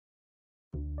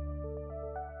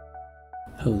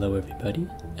Hello everybody,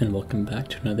 and welcome back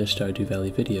to another Stardew Valley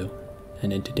video.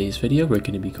 And in today's video we're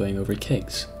going to be going over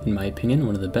kegs. In my opinion,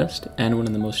 one of the best and one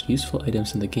of the most useful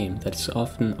items in the game that's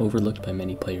often overlooked by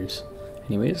many players.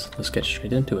 Anyways, let's get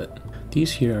straight into it.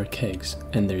 These here are kegs,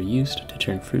 and they're used to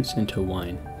turn fruits into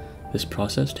wine. This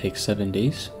process takes 7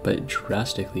 days, but it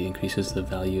drastically increases the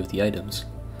value of the items.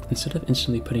 Instead of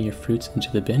instantly putting your fruits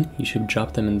into the bin, you should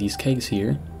drop them in these kegs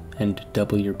here, and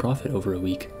double your profit over a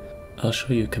week. I'll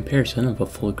show you a comparison of a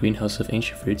full greenhouse of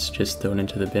ancient fruits just thrown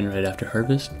into the bin right after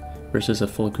harvest versus a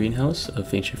full greenhouse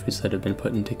of ancient fruits that have been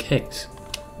put into kegs.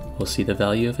 We'll see the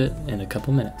value of it in a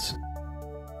couple minutes.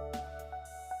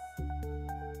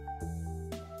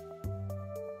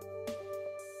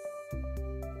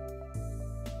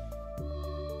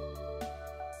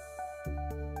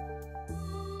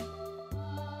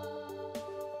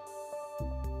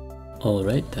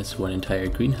 Alright, that's one entire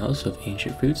greenhouse of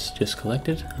ancient fruits just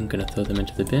collected. I'm gonna throw them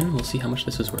into the bin. We'll see how much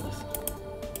this is worth.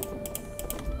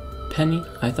 Penny,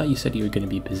 I thought you said you were gonna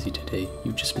be busy today.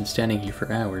 You've just been standing here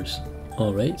for hours.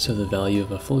 Alright, so the value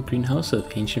of a full greenhouse of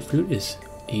ancient fruit is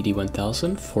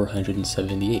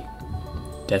 81,478.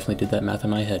 Definitely did that math in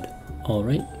my head.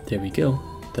 Alright, there we go.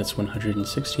 That's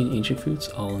 116 ancient fruits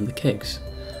all in the kegs.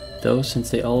 Though, since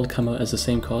they all come out as the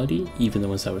same quality, even the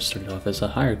ones that were started off as a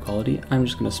higher quality, I'm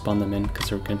just going to spawn them in because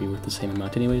they're going to be worth the same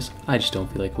amount anyways. I just don't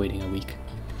feel like waiting a week.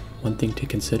 One thing to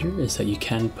consider is that you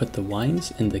can put the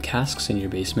wines in the casks in your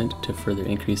basement to further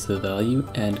increase the value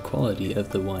and quality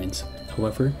of the wines.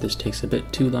 However, this takes a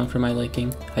bit too long for my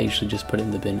liking. I usually just put it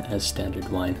in the bin as standard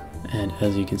wine. And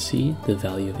as you can see, the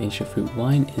value of ancient fruit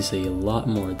wine is a lot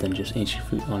more than just ancient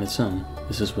fruit on its own.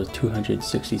 This is worth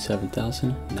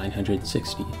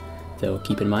 267,960. Though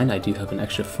keep in mind I do have an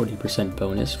extra 40%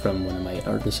 bonus from one of my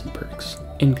artisan perks.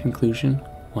 In conclusion,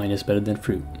 wine is better than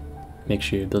fruit. Make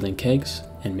sure you're building kegs,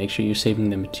 and make sure you're saving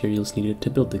the materials needed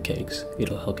to build the kegs.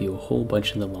 It'll help you a whole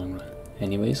bunch in the long run.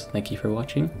 Anyways, thank you for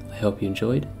watching, I hope you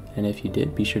enjoyed, and if you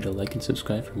did, be sure to like and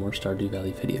subscribe for more Stardew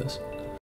Valley videos.